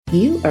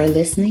You are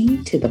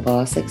listening to the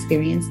Boss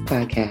Experience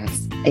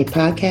Podcast, a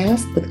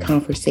podcast with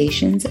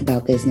conversations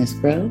about business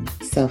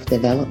growth,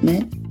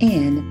 self-development,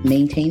 and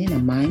maintaining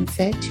a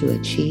mindset to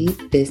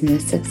achieve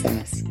business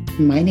success.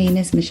 My name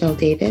is Michelle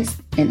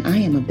Davis, and I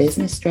am a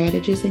business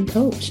strategist and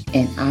coach,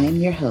 and I am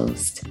your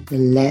host.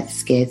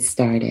 Let's get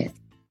started.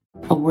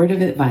 A word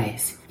of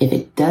advice: if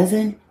it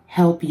doesn't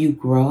help you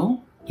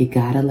grow, you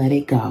gotta let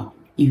it go.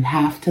 You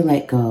have to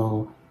let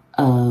go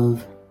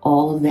of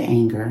all of the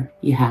anger.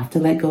 You have to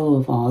let go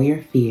of all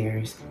your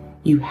fears.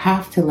 You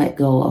have to let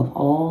go of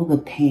all the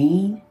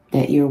pain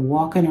that you're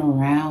walking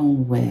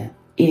around with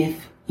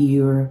if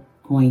you're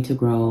going to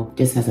grow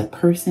just as a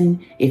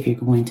person, if you're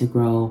going to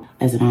grow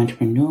as an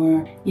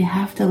entrepreneur. You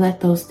have to let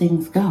those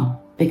things go.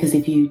 Because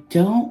if you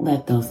don't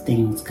let those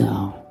things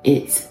go,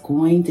 it's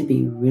going to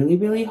be really,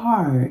 really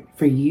hard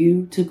for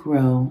you to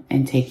grow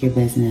and take your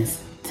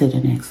business to the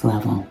next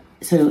level.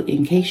 So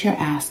in case you're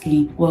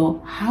asking,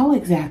 well, how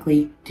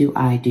exactly do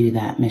I do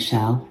that,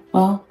 Michelle?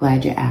 Well,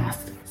 glad you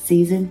asked.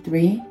 Season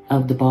 3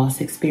 of the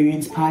Boss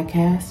Experience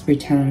Podcast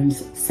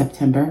returns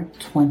September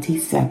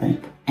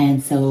 27th.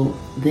 And so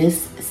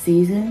this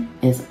season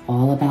is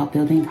all about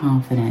building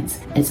confidence.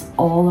 It's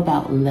all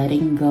about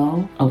letting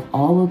go of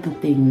all of the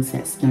things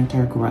that stunt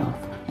our growth.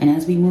 And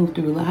as we move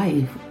through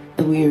life,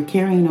 we're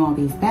carrying all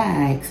these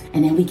bags,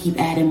 and then we keep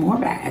adding more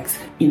bags,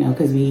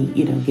 because we,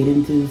 get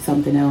into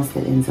something else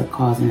that ends up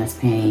causing us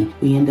pain.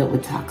 We end up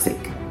with toxic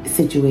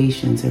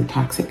situations or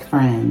toxic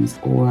friends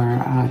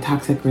or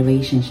toxic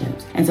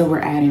relationships. And so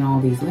we're adding all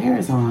these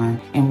layers on,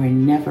 and we're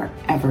never,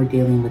 ever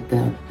dealing with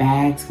the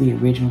bags we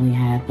originally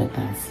had with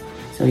us.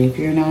 So if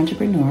you're an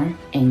entrepreneur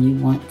and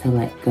you want to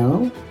let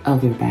go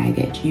of your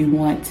baggage, you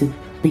want to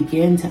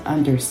begin to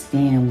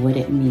understand what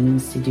it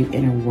means to do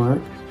inner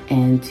work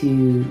and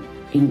to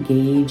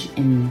engage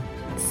in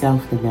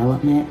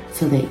self-development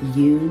so that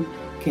you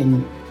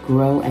can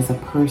grow as a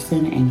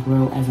person and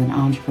grow as an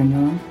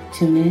entrepreneur,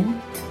 tune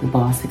in to the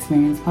Boss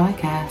Experience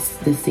Podcast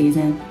this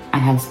season. I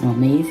have some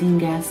amazing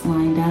guests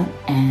lined up,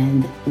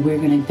 and we're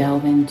going to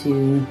delve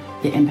into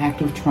the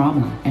impact of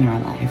trauma in our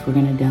life. We're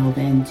going to delve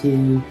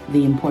into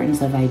the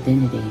importance of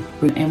identity,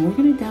 and we're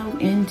going to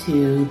delve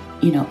into,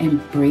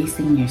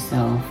 embracing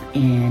yourself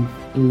and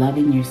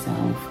loving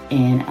yourself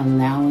and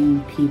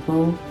allowing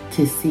people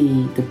to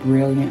see the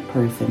brilliant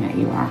person that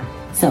you are.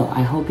 So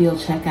I hope you'll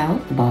check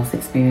out the Boss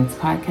Experience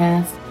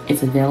Podcast.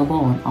 It's available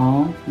on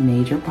all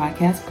major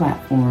podcast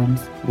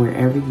platforms,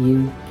 wherever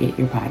you get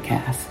your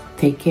podcasts.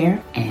 Take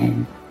care,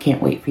 and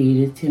can't wait for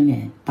you to tune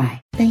in.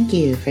 Bye. Thank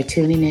you for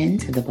tuning in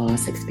to the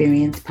Boss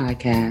Experience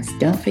Podcast.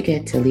 Don't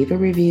forget to leave a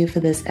review for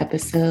this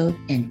episode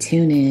and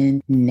tune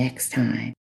in next time.